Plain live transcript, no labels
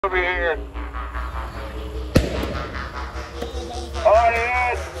Over here.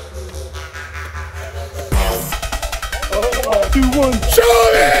 Audience. 2, 1,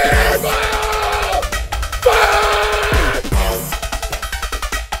 shoot it! Fire!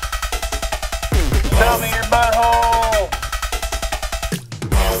 Tell me your butthole.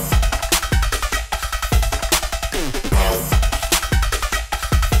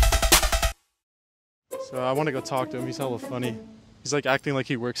 So I want to go talk to him. He's hella funny. He's like acting like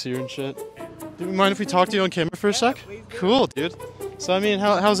he works here and shit. Do you mind if we talk to you on camera for a sec? Cool, dude. So I mean,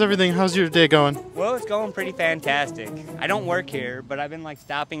 how's everything? How's your day going? Well, it's going pretty fantastic. I don't work here, but I've been like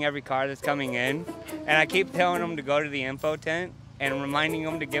stopping every car that's coming in, and I keep telling them to go to the info tent and reminding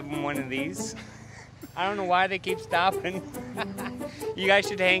them to give them one of these. I don't know why they keep stopping. You guys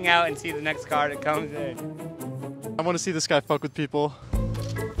should hang out and see the next car that comes in. I want to see this guy fuck with people.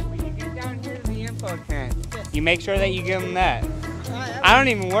 When you get down here to the info tent, you make sure that you give them that. I don't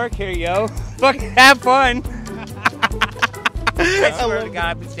even work here, yo. Fucking have fun. I swear to God,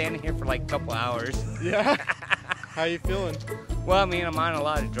 I've been standing here for like a couple hours. Yeah? How you feeling? Well, I mean, I'm on a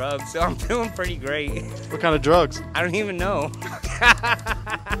lot of drugs, so I'm feeling pretty great. What kind of drugs? I don't even know.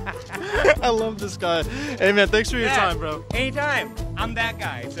 I love this guy. Hey man, thanks for your time, bro. Anytime. I'm that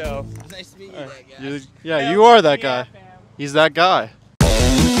guy, so. Nice to meet you, that guy. Yeah, you are that guy. He's that guy.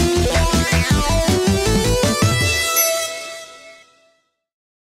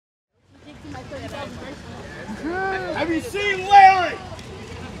 Have you seen Larry?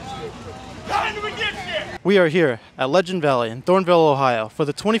 Time to get here. We are here at Legend Valley in Thornville, Ohio for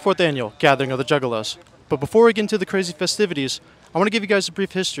the 24th annual Gathering of the Juggalos. But before we get into the crazy festivities, I want to give you guys a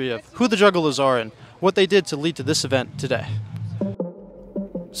brief history of who the Juggalos are and what they did to lead to this event today.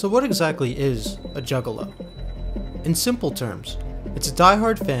 So what exactly is a Juggalo? In simple terms, it's a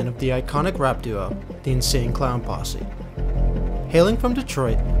die-hard fan of the iconic rap duo, the Insane Clown Posse. Hailing from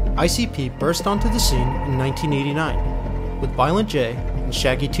Detroit, ICP burst onto the scene in 1989, with Violent J and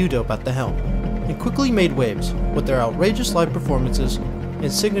Shaggy 2 Dope at the helm, and quickly made waves with their outrageous live performances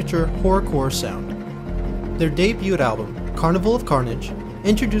and signature horrorcore sound. Their debut album, Carnival of Carnage,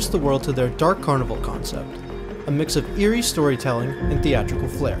 introduced the world to their dark carnival concept, a mix of eerie storytelling and theatrical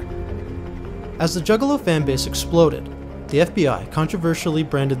flair. As the Juggalo fanbase exploded, the FBI controversially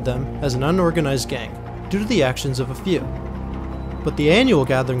branded them as an unorganized gang due to the actions of a few. But the annual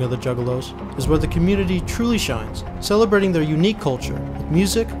Gathering of the Juggalos is where the community truly shines, celebrating their unique culture with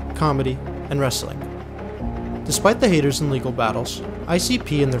music, comedy, and wrestling. Despite the haters and legal battles,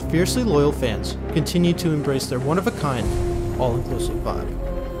 ICP and their fiercely loyal fans continue to embrace their one-of-a-kind, all-inclusive vibe.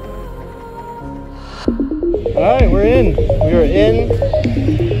 Alright, we're in. We are in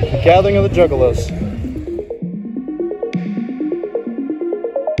the Gathering of the Juggalos.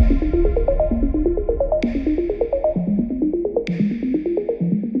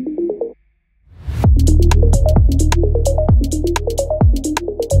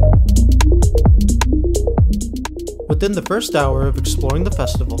 Within the first hour of exploring the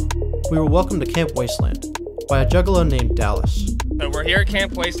festival, we were welcomed to Camp Wasteland by a Juggalo named Dallas. So we're here at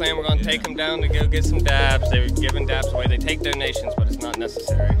Camp Wasteland. We're going to take them down to go get some dabs. They're giving dabs away. They take donations, but it's not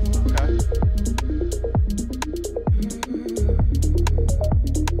necessary. Okay.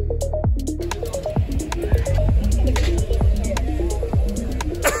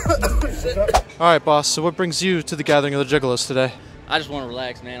 Alright boss, so what brings you to the Gathering of the Juggalos today? I just want to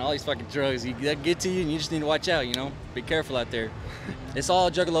relax, man. All these fucking drugs, they get to you and you just need to watch out, you know? Be careful out there. It's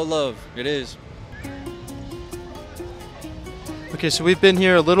all Juggalo love. It is. Okay, so we've been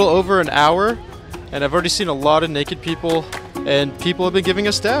here a little over an hour, and I've already seen a lot of naked people, and people have been giving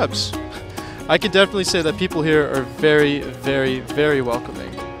us dabs. I can definitely say that people here are very, very, very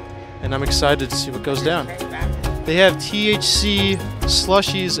welcoming, and I'm excited to see what goes down. They have THC,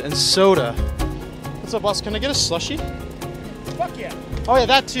 slushies, and soda. What's up, boss? Can I get a slushie? Fuck yeah. Oh yeah,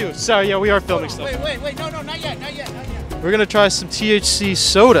 that too. Sorry, yeah, we are filming stuff. Wait, no, not yet. We're gonna try some THC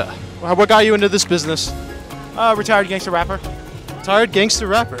soda. What got you into this business? Retired gangster rapper. Retired gangster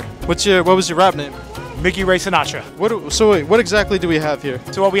rapper. What was your rap name? Mickey Ray Sinatra. What exactly do we have here?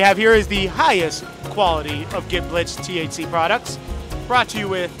 So what we have here is the highest quality of Get Blitzed THC products, brought to you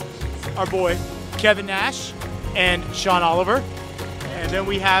with our boy Kevin Nash and Sean Oliver. And then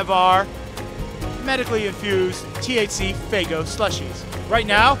we have our medically infused THC Faygo slushies. Right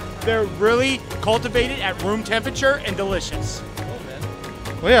now, they're really cultivated at room temperature and delicious.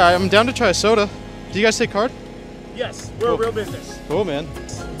 Well, yeah, I'm down to try a soda. Do you guys take card? Yes, we're a real business. Cool, man.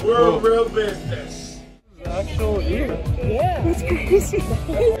 We're a real business. Actual ear. Yeah. That's crazy.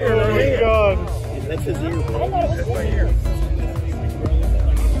 Oh my god. That's his ear. I know. That's my ear.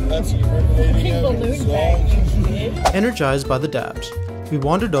 That's balloon thing. Energized by the dabs, we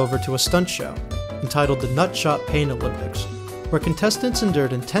wandered over to a stunt show entitled the Nutshot Pain Olympics, where contestants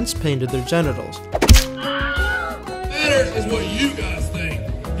endured intense pain to their genitals. Matters is what you guys think.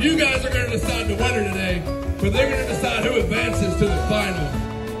 You guys are going to decide the winner today, but they're going to decide who advances to the final.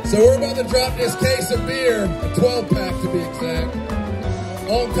 So we're about to drop this case of beer, a 12-pack to be exact,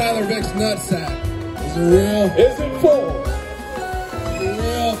 on Tyler Vick's nutsack. Is it real? Is it full? Is it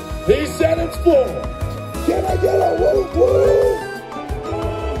real? He said it's full. Can I get a woo woo?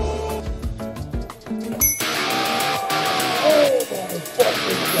 Oh my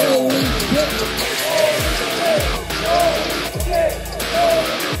fucking God.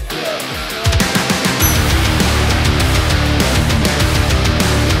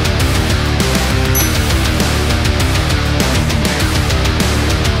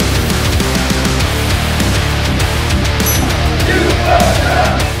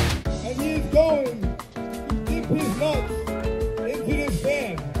 And he's going to dip his nuts into this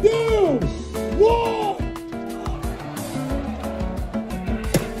van. 2, 1!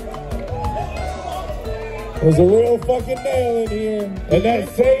 There's a real fucking nail in here. And that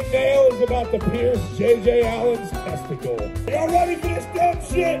same nail is about to pierce J.J. Allen's testicle. Y'all ready for this dumb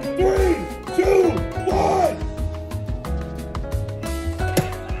shit? 3, 2, 1!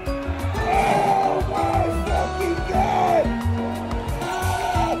 Oh my fucking God!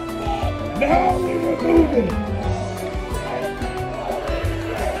 Now we remove it!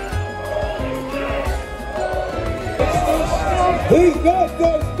 He's nuts,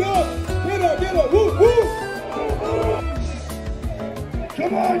 nuts, nuts! Get up, woo, woo!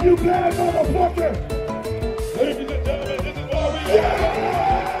 Come on, you bad motherfucker! Ladies and gentlemen, this is why we...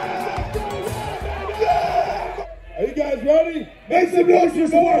 Yeah! Are you guys ready? Make some noise for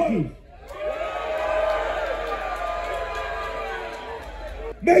Sparky!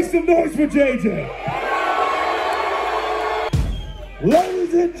 Make some noise for JJ!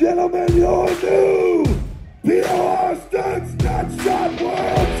 Ladies and gentlemen, your new POR Stunts Nutshot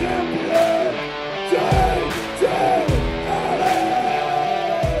World Champion, JJ Allen!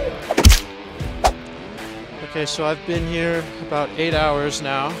 Okay, so I've been here about 8 hours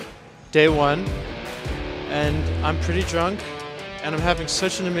now, day 1, and I'm pretty drunk, and I'm having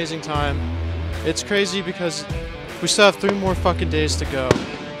such an amazing time. It's crazy because we still have 3 more fucking days to go.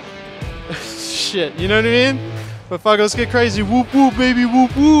 Shit, you know what I mean? But fuck, let's get crazy. Whoop whoop, baby,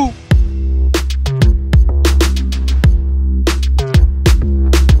 whoop whoop.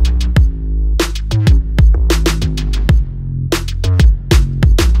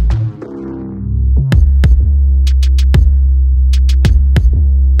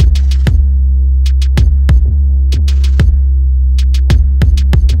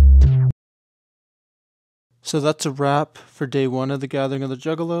 So that's a wrap for day 1 of the Gathering of the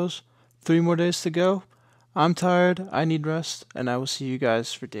Juggalos. 3 more days to go. I'm tired, I need rest, and I will see you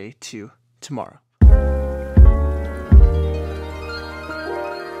guys for day 2 tomorrow.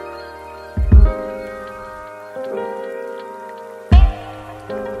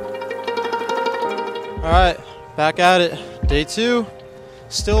 Alright, back at it. Day 2.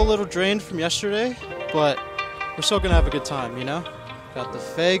 Still a little drained from yesterday, but we're still gonna have a good time, you know? Got the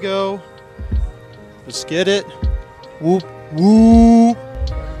Fago. Let's get it. Whoop, whoop.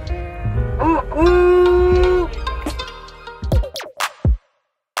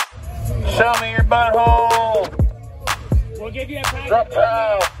 Show me your butthole. We'll give you a pack Drop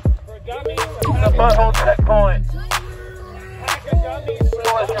towel. for gummies. The butthole checkpoint. Pack of gummies for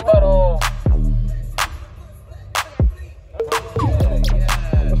Show us your butthole.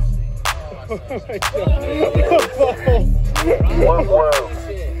 Whoa, whoa.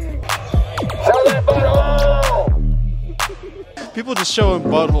 Show that butthole. People just showing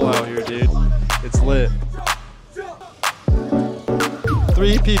butthole out here, dude. It's lit.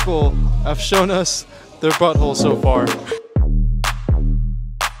 3 people have shown us their butthole so far.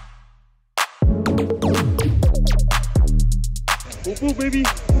 Whoop whoop, baby.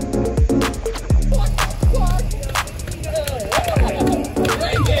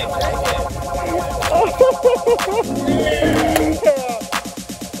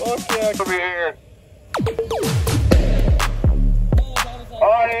 Okay, over here.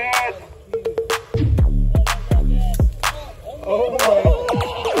 Audience. Oh my.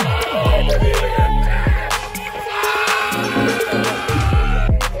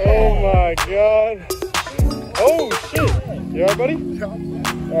 Oh my God. Oh shit. You alright, buddy?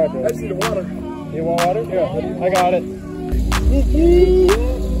 Alright, bro. I see the water. You want water? Yeah. I got it.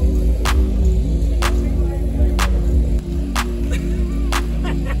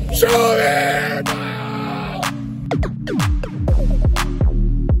 Show it!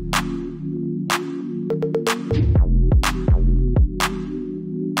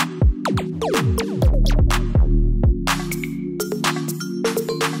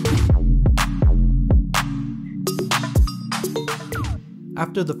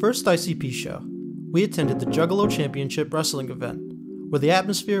 After the first ICP show, we attended the Juggalo Championship Wrestling event, where the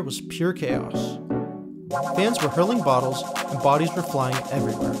atmosphere was pure chaos. Fans were hurling bottles and bodies were flying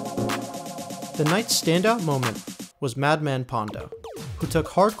everywhere. The night's standout moment was Madman Pondo, who took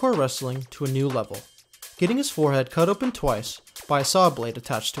hardcore wrestling to a new level, getting his forehead cut open twice by a saw blade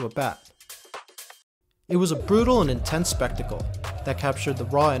attached to a bat. It was a brutal and intense spectacle that captured the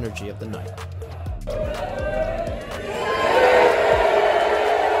raw energy of the night.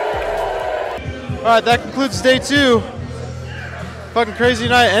 Alright, that concludes day 2. Fucking crazy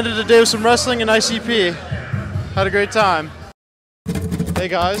night. Ended the day with some wrestling and ICP. Had a great time. Hey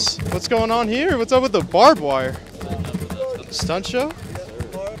guys, what's going on here? What's up with the barbed wire? Stunt show?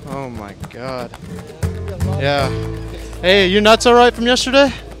 Oh my god. Yeah. Hey, your nuts alright from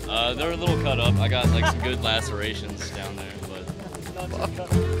yesterday? They're a little cut up. I got like some good lacerations down there, but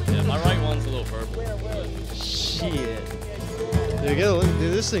yeah, my right one's a little purple. But. Shit. Dude,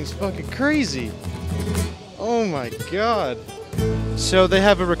 dude, this thing's fucking crazy. Oh my god. So they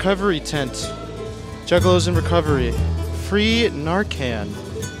have a recovery tent. Juggalos in recovery. Free Narcan.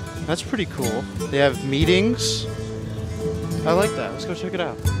 That's pretty cool. They have meetings. I like that. Let's go check it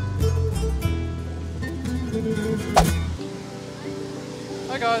out.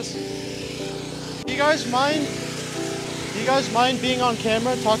 Hi guys. Do you guys mind being on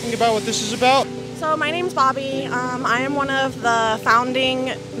camera talking about what this is about? So my name's Bobby. I am one of the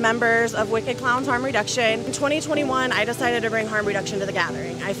founding members of Wicked Clowns Harm Reduction. In 2021, I decided to bring harm reduction to the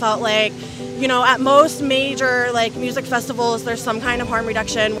gathering. I felt like, you know, at most major like music festivals, there's some kind of harm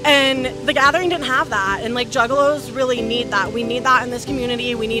reduction, and the gathering didn't have that. And like Juggalos really need that. We need that in this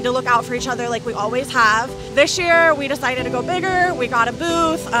community. We need to look out for each other like we always have. This year, we decided to go bigger. We got a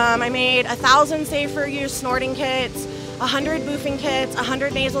booth. I made 1,000 safe for use snorting kits, 100 boofing kits,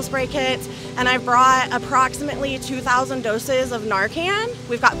 100 nasal spray kits, and I've brought approximately 2,000 doses of Narcan.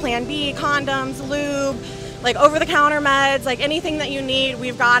 We've got Plan B, condoms, lube, like over-the-counter meds, like anything that you need,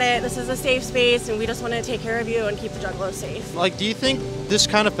 we've got it. This is a safe space, and we just want to take care of you and keep the Juggalos safe. Like, do you think this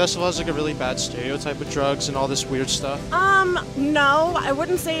kind of festival has like a really bad stereotype with drugs and all this weird stuff? No, I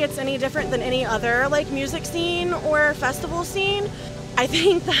wouldn't say it's any different than any other like music scene or festival scene. I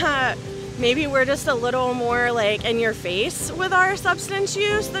think that maybe we're just a little more like in your face with our substance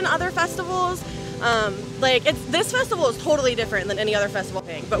use than other festivals. This festival is totally different than any other festival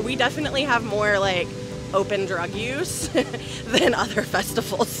thing, but we definitely have more like open drug use than other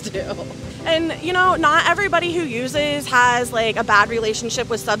festivals do. And you know, not everybody who uses has like a bad relationship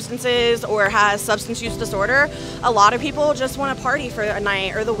with substances or has substance use disorder. A lot of people just want to party for a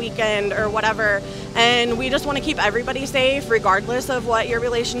night or the weekend or whatever, and we just want to keep everybody safe regardless of what your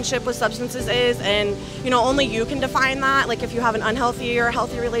relationship with substances is. And you know, only you can define that. Like if you have an unhealthy or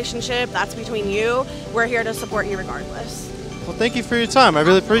healthy relationship, that's between you. We're here to support you regardless. Well, thank you for your time. I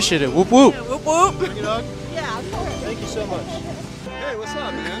really appreciate it. Whoop whoop. Yeah, whoop whoop. Thank you, dog. Yeah, of course. Thank you so much. Hey, what's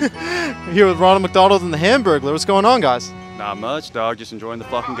up, man? We're here with Ronald McDonald and the Hamburglar. What's going on, guys? Not much, dog. Just enjoying the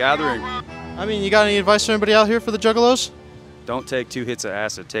fucking gathering. I mean, you got any advice for anybody out here for the Juggalos? Don't take 2 hits of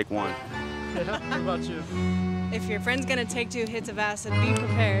acid. Take 1. Yeah, what about you? If your friend's gonna take 2 hits of acid, be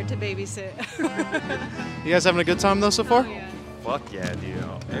prepared to babysit. You guys having a good time though so far? Oh, yeah. Fuck yeah, dude.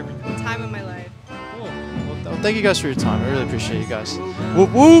 Everything. Time of my life. Cool. Well, thank you guys for your time. I really appreciate you guys.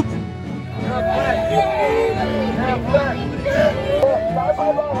 Whoop whoop!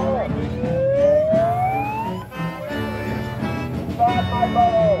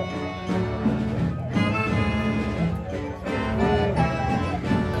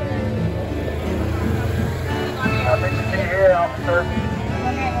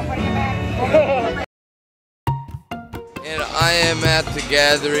 And I am at the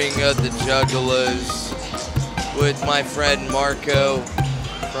gathering of the Juggalos with my friend Marco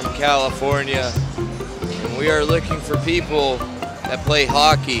from California. And we are looking for people that play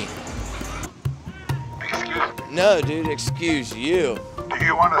hockey. Excuse me? No, dude, excuse you. Do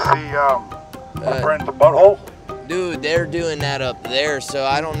you want to see my friend the Butthole? Dude, they're doing that up there, so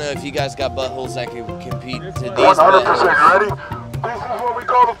I don't know if you guys got buttholes that can compete to these 100%. buttholes. Ready? This is what we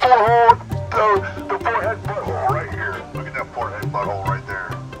call the forehead butthole right here. Look at that forehead butthole right there.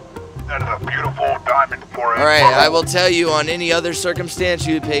 That is a beautiful diamond forehead. All right, butthole. I will tell you, on any other circumstance,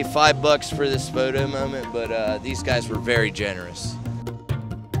 you would pay $5 for this photo moment, but these guys were very generous.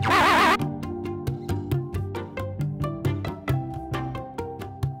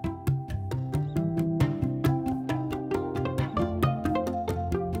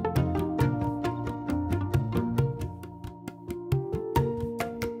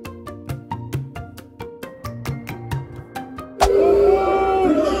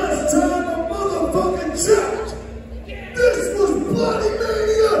 Last time a motherfucking checked, this was Bloody Mania!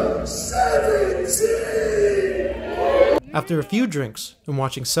 After a few drinks and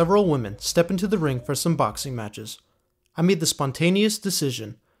watching several women step into the ring for some boxing matches, I made the spontaneous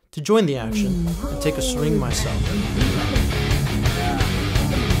decision to join the action and take a swing myself.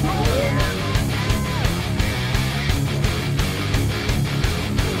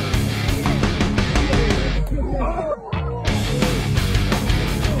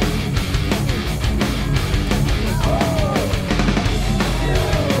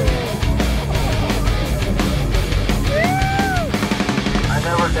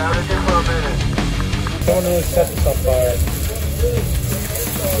 Someone really set this on fire.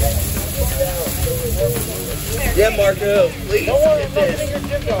 Yeah, Marco, please Don't worry, get I'm not this. getting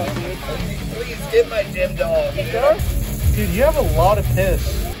your gym dog, dude. Please get my gym dog. You sure? Dude, you have a lot of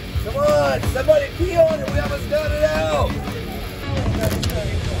piss. Come on, somebody pee on it. We almost got it out.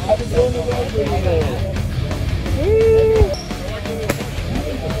 I've been doing the road with you.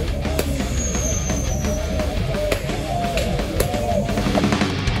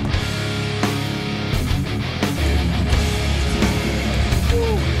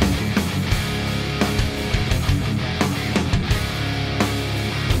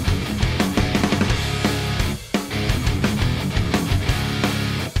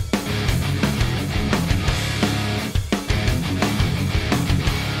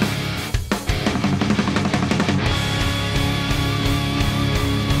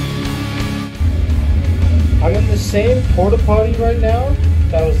 I'm in the same porta potty right now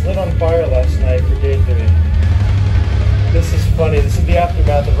that was lit on fire last night for game 3. This is funny. This is the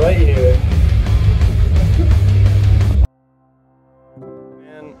aftermath of right here.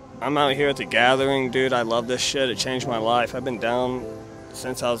 Man, I'm out here at the gathering, dude. I love this shit. It changed my life. I've been down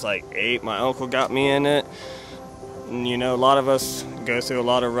since I was like 8. My uncle got me in it. And, you know, a lot of us go through a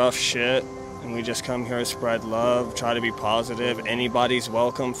lot of rough shit. And we just come here to spread love, try to be positive. Anybody's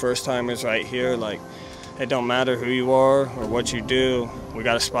welcome. First timers right here. Like, it don't matter who you are or what you do. We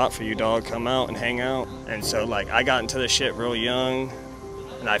got a spot for you, dog. Come out and hang out. And so, like, I got into this shit real young.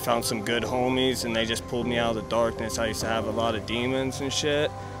 And I found some good homies, and they just pulled me out of the darkness. I used to have a lot of demons and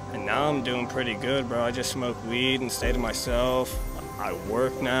shit. And now I'm doing pretty good, bro. I just smoke weed and stay to myself. I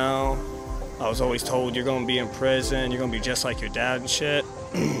work now. I was always told you're gonna be in prison, you're gonna be just like your dad and shit.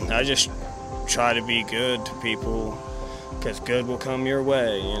 I just try to be good to people, because good will come your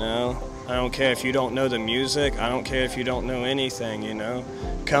way, you know? I don't care if you don't know the music, I don't care if you don't know anything, you know?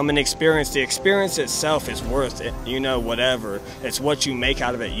 Come and experience. The experience itself is worth it, you know, whatever. It's what you make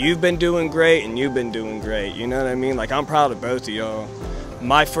out of it. You've been doing great and you've been doing great, you know what I mean? Like, I'm proud of both of y'all.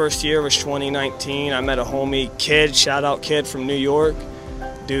 My first year was 2019. I met a homie, Kid, shout out Kid from New York.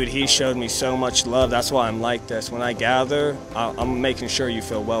 Dude, he showed me so much love. That's why I'm like this. When I gather, I'm making sure you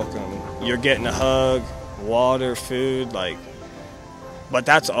feel welcome. You're getting a hug, water, food, like, but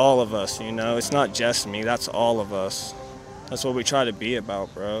that's all of us, you know? It's not just me, that's all of us. That's what we try to be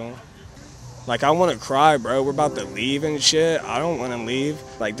about, bro. Like, I want to cry, bro. We're about to leave and shit. I don't want to leave.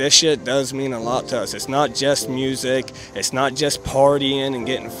 Like, this shit does mean a lot to us. It's not just music. It's not just partying and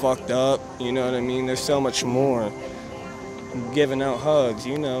getting fucked up. You know what I mean? There's so much more. Giving out hugs,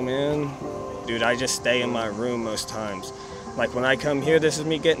 you know, man. Dude, I just stay in my room most times. Like, when I come here, this is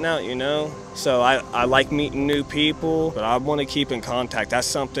me getting out, you know? So I like meeting new people, but I want to keep in contact. That's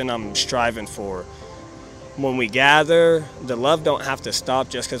something I'm striving for. When we gather, the love don't have to stop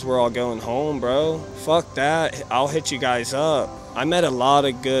just because we're all going home, bro. Fuck that. I'll hit you guys up. I met a lot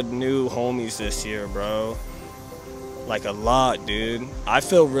of good new homies this year, bro. Like, a lot, dude. I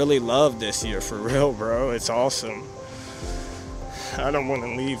feel really loved this year, for real, bro. It's awesome. I don't want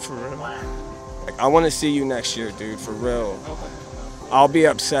to leave, for real. Like, I want to see you next year, dude, for real. I'll be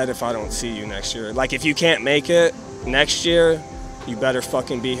upset if I don't see you next year. Like, if you can't make it next year, you better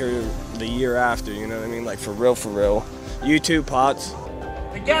fucking be here the year after, you know what I mean? Like, for real, for real. You too, Potts.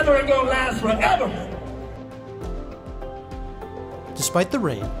 The gathering gonna last forever. Despite the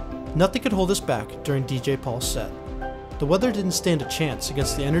rain, nothing could hold us back during DJ Paul's set. The weather didn't stand a chance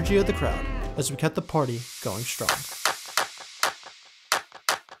against the energy of the crowd as we kept the party going strong.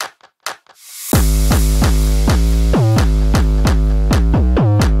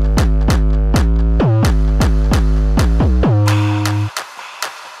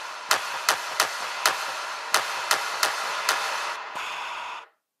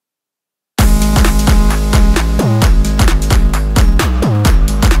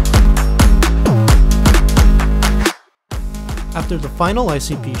 After the final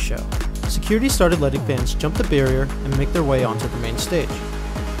ICP show, security started letting fans jump the barrier and make their way onto the main stage.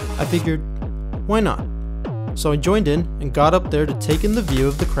 I figured, why not? So I joined in and got up there to take in the view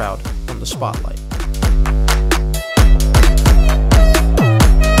of the crowd from the spotlight.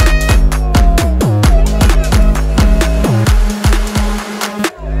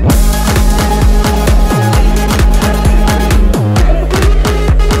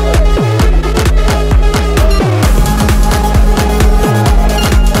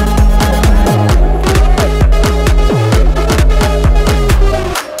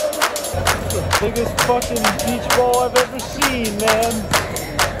 biggest fucking beach ball I've ever seen, man.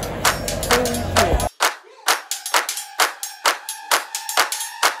 Holy shit.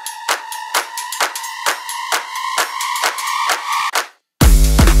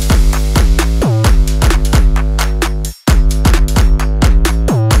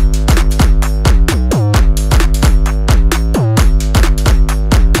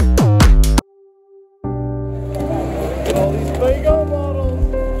 All these Lego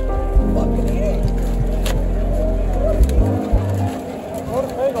models. Fucking hell. What a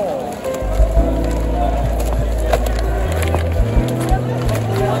Lego.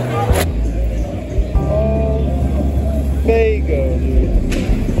 Lego,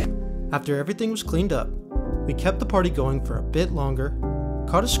 dude. After everything was cleaned up, we kept the party going for a bit longer,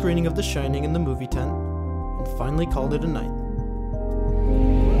 caught a screening of The Shining in the movie tent, and finally called it a night.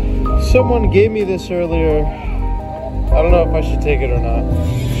 Someone gave me this earlier. I don't know if I should take it or not.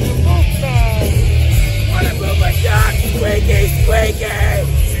 Wanna move my dog? Squeaky, squeaky!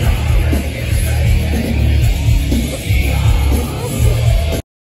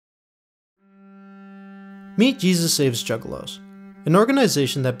 Meet Jesus Saves Juggalos, an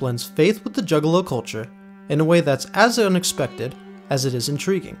organization that blends faith with the Juggalo culture in a way that's as unexpected as it is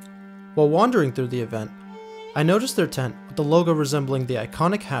intriguing. While wandering through the event, I noticed their tent with the logo resembling the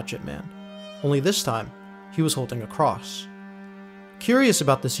iconic Hatchet Man, only this time, he was holding a cross. Curious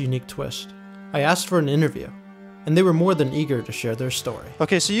about this unique twist, I asked for an interview, and they were more than eager to share their story.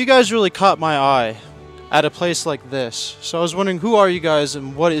 Okay, so you guys really caught my eye at a place like this. So I was wondering, who are you guys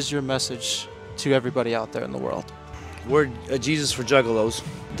and what is your message to everybody out there in the world? We're Jesus for Juggalos.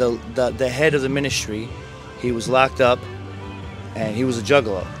 The head of the ministry, he was locked up, and he was a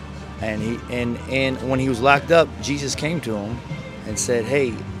juggalo. And when he was locked up, Jesus came to him and said,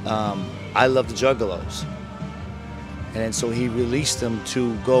 "Hey, I love the Juggalos." And so he released them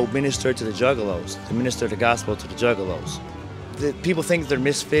to go minister to the Juggalos, to minister the gospel to the Juggalos. People think they're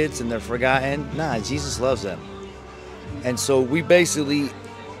misfits and they're forgotten. Nah, Jesus loves them. And so we basically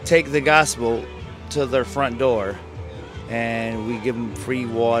take the gospel to their front door, and we give them free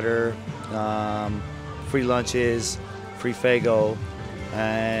water, free lunches, free Fago,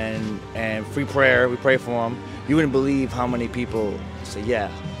 and free prayer. We pray for them. You wouldn't believe how many people say, "Yeah,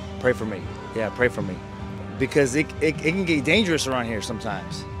 pray for me. Yeah, pray for me." Because it can get dangerous around here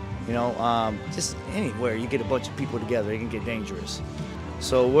sometimes. You know, just anywhere you get a bunch of people together, it can get dangerous.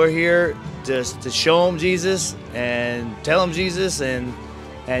 So we're here just to show them Jesus and tell them Jesus and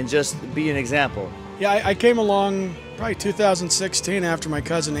just be an example. Yeah, I came along probably 2016 after my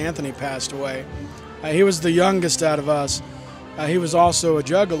cousin Anthony passed away. He was the youngest out of us. He was also a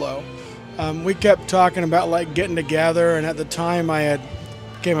Juggalo. We kept talking about like getting together, and at the time I had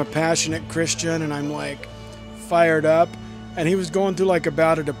became a passionate Christian, and I'm like fired up. And he was going through like a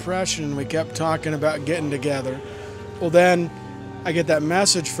bout of depression, and we kept talking about getting together. Well, then I get that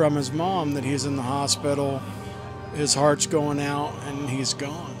message from his mom that he's in the hospital, his heart's going out, and he's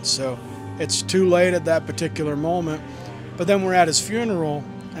gone. So it's too late at that particular moment. But then we're at his funeral,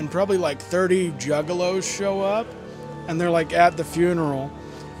 and probably like 30 Juggalos show up, and they're like at the funeral.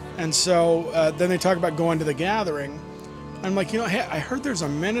 And so then they talk about going to the gathering. I'm like, you know, hey, I heard there's a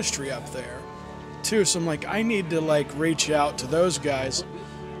ministry up there too, so I'm like, I need to like reach out to those guys.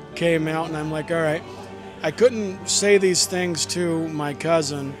 Came out, and I'm like, all right. I couldn't say these things to my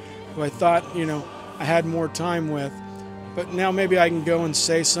cousin, who I thought, you know, I had more time with, but now maybe I can go and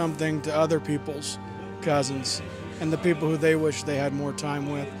say something to other people's cousins and the people who they wish they had more time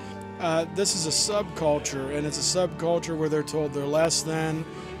with. This is a subculture, and it's a subculture where they're told they're less than,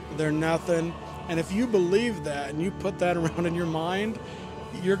 they're nothing. And if you believe that and you put that around in your mind,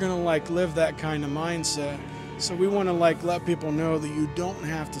 you're gonna like live that kind of mindset. So we want to like let people know that you don't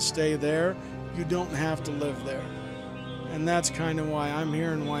have to stay there, you don't have to live there. And that's kind of why I'm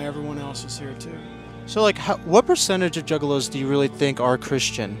here and why everyone else is here too. So like, what percentage of Juggalos do you really think are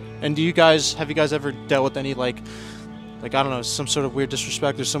Christian? And have you guys ever dealt with any like I don't know, some sort of weird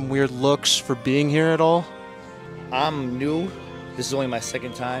disrespect or some weird looks for being here at all? I'm new. This is only my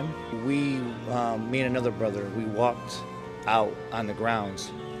second time. Me and another brother, we walked out on the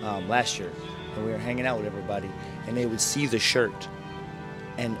grounds last year, and we were hanging out with everybody, and they would see the shirt,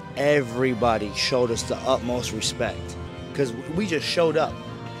 and everybody showed us the utmost respect because we just showed up.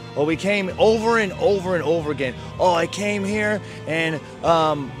 Well, we came over and over and over again. Oh, I came here, and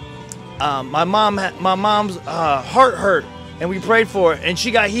my mom's heart hurt, and we prayed for it, and she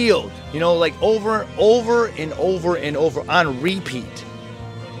got healed. You know, like over and over and over on repeat.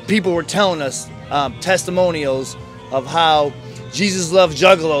 People were telling us testimonials of how Jesus Loves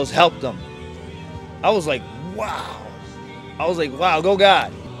Juggalos helped them. I was like, wow. I was like, wow, go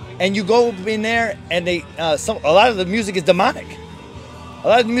God. and you go in there, and a lot of the music is demonic. A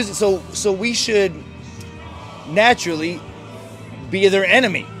lot of the music, so we should naturally be their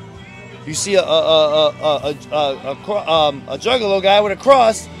enemy. You see a Juggalo guy with a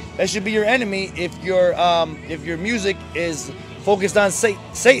cross, that should be your enemy if your music is focused on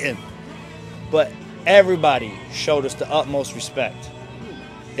Satan. But everybody showed us the utmost respect.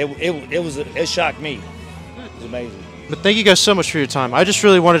 It shocked me. It was amazing. But thank you guys so much for your time. I just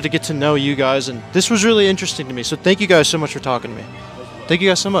really wanted to get to know you guys, and this was really interesting to me. So thank you guys so much for talking to me. Thank you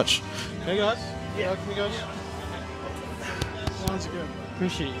guys so much. Hey guys. Yeah. Can we go? Sounds good.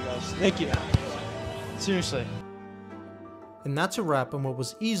 Appreciate you guys. Thank you. Seriously. And that's a wrap on what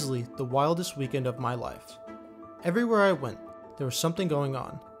was easily the wildest weekend of my life. Everywhere I went, there was something going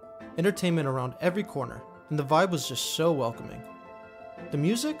on. Entertainment around every corner, and the vibe was just so welcoming. The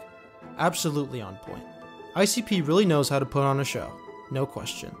music? Absolutely on point. ICP really knows how to put on a show, no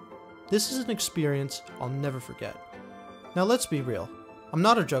question. This is an experience I'll never forget. Now let's be real, I'm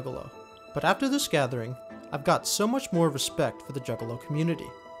not a Juggalo, but after this gathering, I've got so much more respect for the Juggalo community.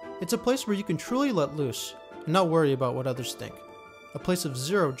 It's a place where you can truly let loose and not worry about what others think. A place of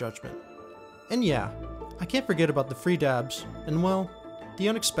zero judgment. And yeah, I can't forget about the free dabs and, well, the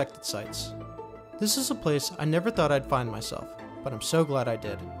unexpected sights. This is a place I never thought I'd find myself, but I'm so glad I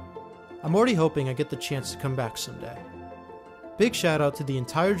did. I'm already hoping I get the chance to come back someday. Big shout out to the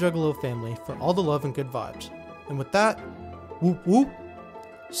entire Juggalo family for all the love and good vibes. And with that, whoop whoop,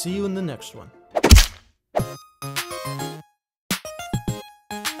 see you in the next one.